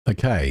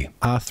Okay,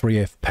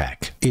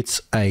 R3F-Pack.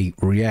 It's a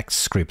React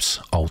scripts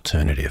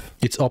alternative.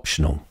 It's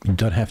optional. You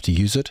don't have to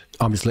use it.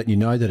 I'm just letting you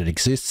know that it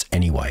exists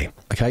anyway.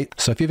 Okay,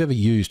 so if you've ever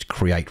used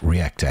Create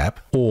React App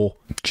or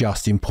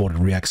just imported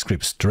React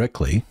scripts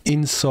directly,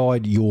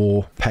 inside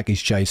your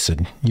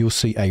package.json, you'll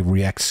see a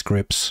React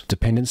scripts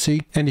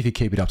dependency. And if you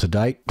keep it up to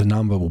date, the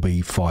number will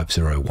be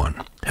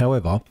 501.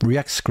 However,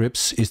 React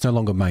scripts is no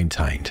longer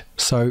maintained.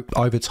 So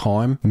over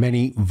time,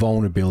 many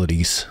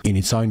vulnerabilities in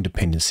its own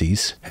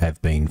dependencies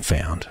have been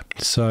found.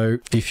 So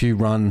if you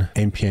run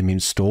npm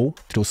install,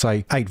 it'll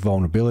say 8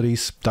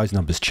 vulnerabilities. Those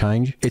numbers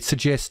change. It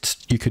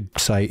suggests you could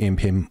say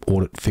npm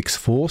audit fix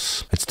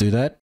force. Let's do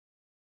that.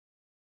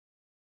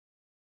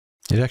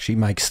 It actually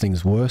makes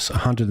things worse.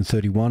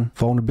 131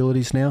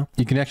 vulnerabilities now.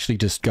 You can actually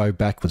just go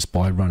backwards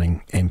by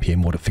running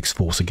npm audit fix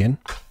force again.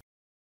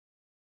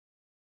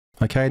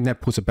 Okay, and that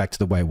puts it back to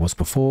the way it was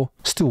before.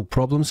 Still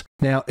problems.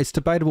 Now, it's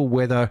debatable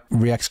whether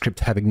React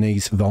script having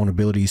these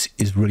vulnerabilities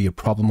is really a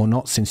problem or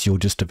not, since you're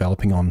just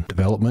developing on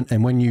development.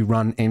 And when you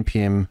run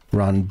npm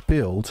run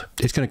build,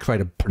 it's going to create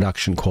a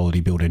production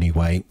quality build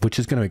anyway, which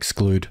is going to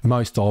exclude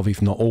most of,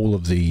 if not all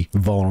of the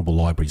vulnerable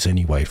libraries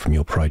anyway from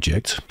your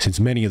project,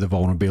 since many of the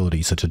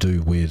vulnerabilities are to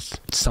do with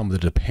some of the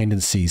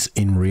dependencies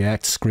in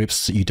React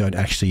scripts that you don't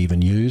actually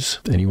even use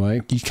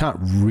anyway. You can't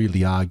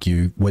really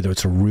argue whether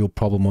it's a real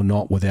problem or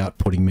not without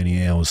putting many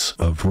hours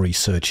of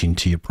research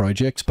into your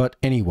project. But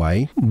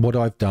anyway, what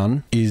I've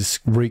done is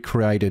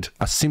recreated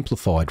a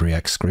simplified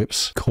React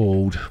scripts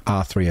called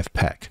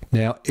R3F-Pack.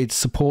 Now, it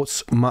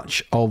supports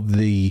much of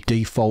the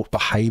default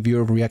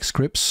behavior of React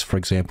scripts. For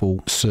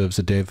example, serves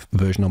a dev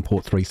version on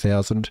port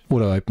 3000,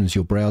 auto opens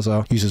your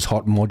browser, uses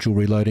hot module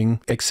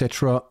reloading,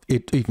 etc.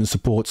 It even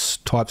supports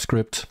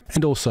TypeScript.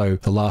 And also,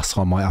 the last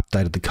time I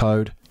updated the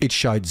code, it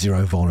showed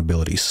 0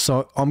 vulnerabilities.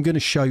 So I'm going to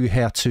show you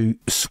how to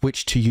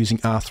switch to using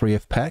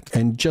R3F-Pack,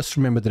 and just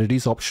remember that it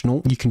is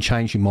optional. You can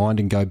change your mind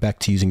and go back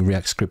to using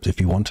React scripts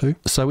if you want to.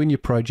 So in your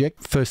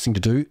project, first thing to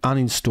do,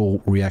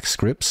 uninstall React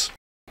scripts.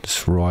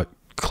 Just right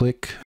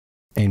click,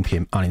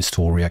 npm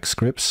uninstall React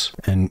scripts,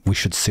 and we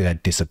should see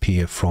that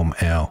disappear from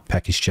our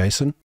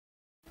package.json.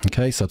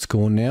 Okay, so it's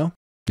gone now.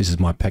 This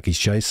is my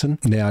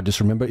package.json. Now, just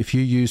remember, if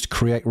you used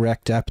Create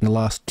React App in the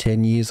last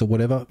 10 years or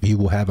whatever, you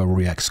will have a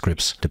React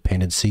scripts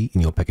dependency in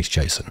your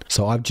package.json.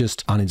 So I've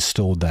just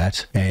uninstalled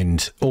that,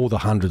 and all the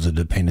hundreds of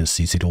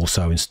dependencies it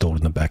also installed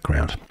in the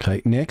background.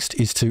 Okay, next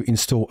is to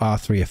install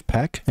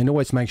R3F-Pack, and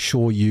always make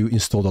sure you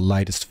install the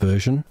latest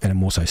version. And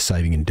I'm also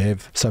saving in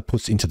dev. So it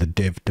puts into the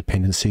dev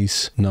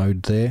dependencies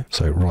node there.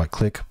 So right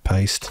click,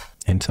 paste,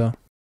 enter.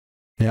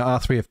 Now,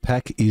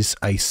 R3F-Pack is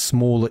a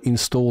smaller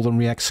install than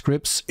React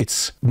scripts.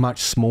 It's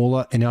much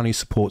smaller and only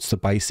supports the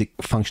basic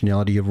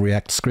functionality of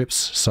React scripts.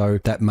 So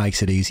that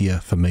makes it easier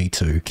for me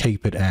to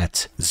keep it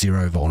at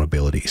 0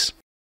 vulnerabilities.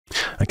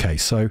 Okay,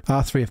 so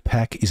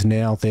R3F-Pack is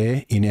now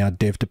there in our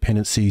dev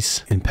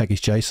dependencies in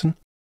package.json.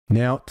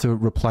 Now, to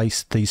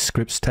replace these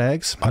scripts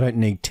tags, I don't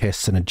need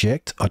tests and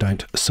eject. I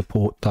don't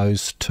support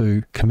those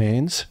two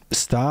commands.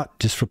 Start,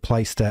 just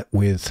replace that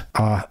with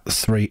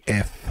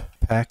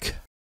R3F-Pack.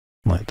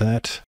 Like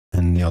that,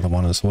 and the other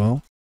one as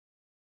well.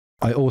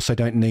 I also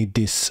don't need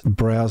this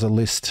browser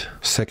list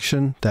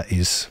section. That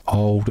is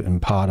old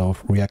and part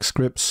of React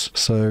scripts.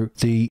 So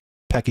the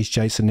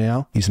package.json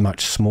now is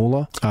much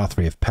smaller.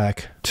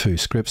 R3F-Pack, 2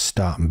 scripts,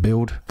 start and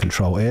build,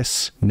 Control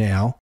S.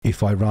 Now,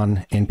 if I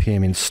run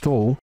npm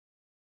install,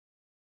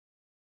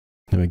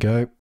 there we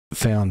go,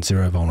 found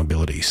 0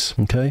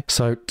 vulnerabilities. Okay,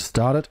 so to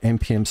start it,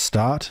 npm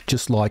start,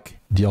 just like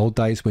the old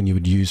days when you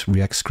would use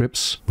React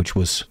scripts, which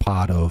was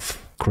part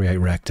of Create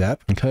React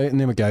App. Okay, and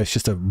there we go. It's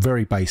just a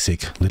very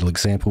basic little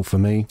example for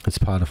me. It's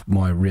part of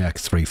my React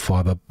 3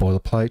 fiber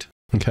boilerplate.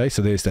 Okay,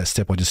 so there's that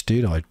step I just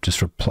did. I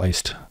just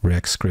replaced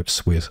React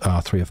scripts with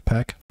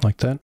R3F-Pack like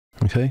that.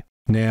 Okay,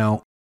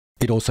 now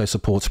it also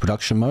supports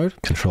production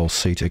mode. Control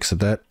C to exit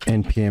that.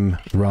 npm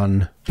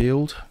run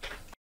build,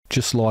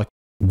 just like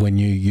when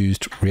you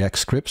used React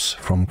scripts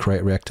from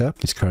Create React App.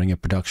 It's creating a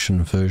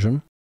production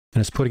version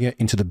and it's putting it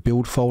into the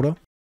build folder.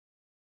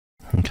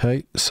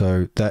 Okay,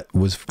 so that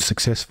was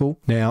successful.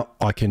 Now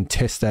I can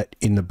test that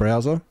in the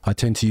browser. I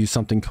tend to use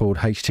something called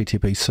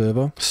HTTP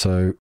server.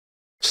 So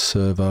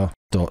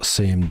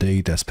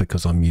server.cmd, that's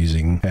because I'm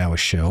using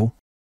PowerShell.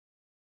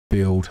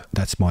 Build,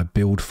 that's my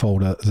build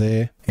folder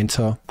there.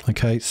 Enter.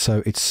 Okay,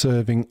 so it's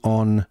serving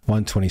on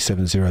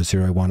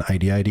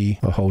 127.0.0.1.80.80.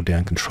 I'll hold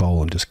down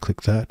Control and just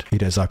click that.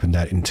 It has opened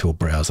that into a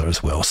browser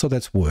as well, so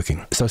that's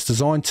working. So it's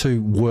designed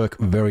to work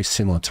very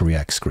similar to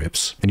React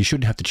scripts, and you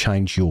shouldn't have to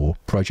change your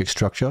project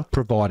structure,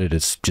 provided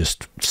it's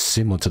just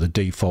similar to the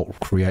default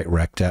Create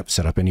React App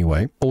setup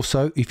anyway.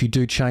 Also, if you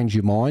do change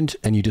your mind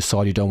and you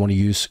decide you don't want to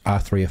use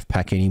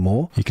R3F-Pack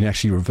anymore, you can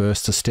actually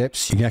reverse the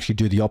steps. You can actually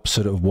do the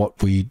opposite of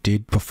what we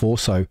did before.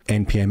 So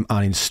npm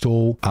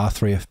uninstall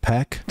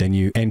R3F-Pack, Then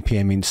you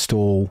npm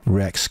install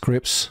React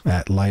scripts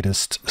at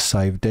latest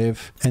save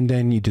dev, and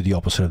then you do the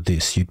opposite of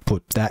this. You'd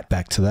put that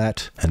back to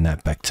that and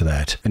that back to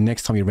that. And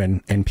next time you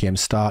ran npm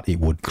start, it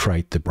would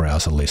create the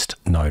browser list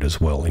node as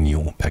well in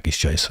your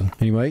package.json.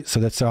 Anyway, so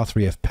that's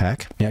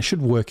R3F-Pack. Now it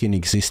should work in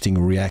existing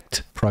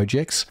React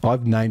projects.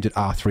 I've named it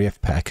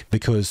R3F-Pack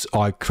because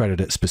I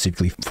created it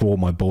specifically for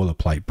my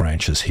boilerplate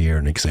branches here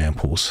and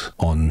examples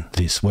on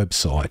this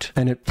website.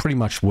 And it pretty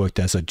much worked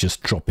as a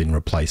just drop-in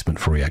replacement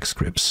for React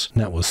scripts.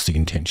 And that was the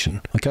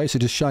intention. Okay, so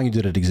just showing you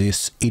that it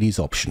exists, it is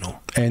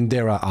optional. And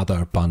there are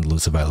other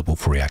bundlers available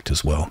for React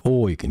as well.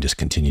 Or you can just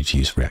continue to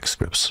use React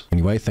scripts.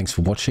 Anyway, thanks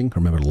for watching.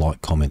 Remember to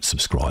like, comment,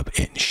 subscribe,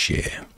 and share.